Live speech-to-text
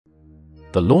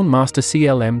The LawnMaster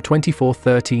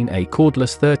CLM2413A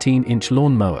Cordless 13-inch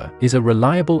lawn mower is a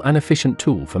reliable and efficient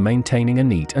tool for maintaining a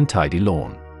neat and tidy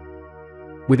lawn.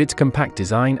 With its compact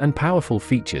design and powerful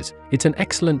features, it's an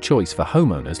excellent choice for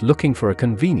homeowners looking for a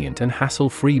convenient and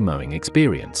hassle-free mowing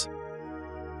experience.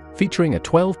 Featuring a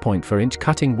 12.4-inch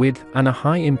cutting width and a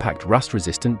high-impact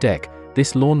rust-resistant deck,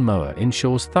 this lawn mower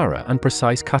ensures thorough and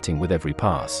precise cutting with every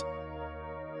pass.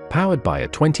 Powered by a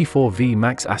 24V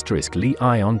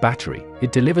Max*Li-ion battery,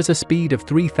 it delivers a speed of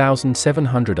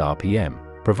 3,700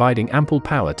 RPM, providing ample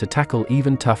power to tackle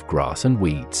even tough grass and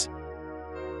weeds.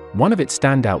 One of its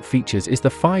standout features is the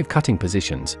 5 cutting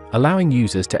positions, allowing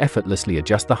users to effortlessly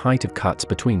adjust the height of cuts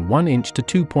between 1 inch to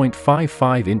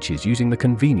 2.55 inches using the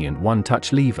convenient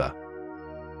one-touch lever.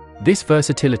 This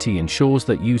versatility ensures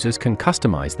that users can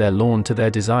customize their lawn to their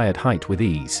desired height with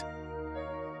ease.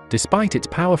 Despite its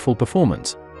powerful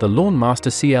performance, the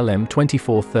LawnMaster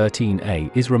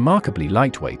CLM2413A is remarkably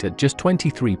lightweight at just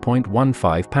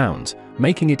 23.15 pounds,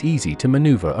 making it easy to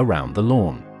maneuver around the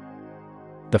lawn.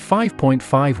 The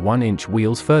 5.51-inch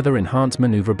wheels further enhance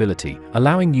maneuverability,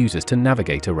 allowing users to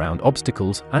navigate around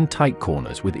obstacles and tight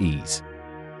corners with ease.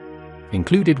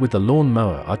 Included with the lawn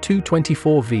mower are two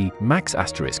 24V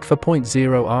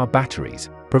Max*4.0R batteries,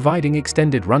 providing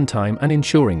extended runtime and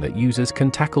ensuring that users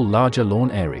can tackle larger lawn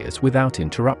areas without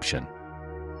interruption.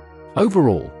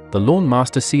 Overall, the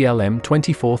LawnMaster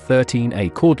CLM2413A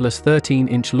Cordless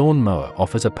 13-inch lawn mower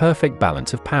offers a perfect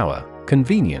balance of power,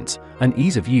 convenience, and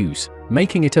ease of use,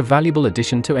 making it a valuable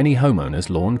addition to any homeowner's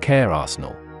lawn care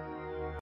arsenal.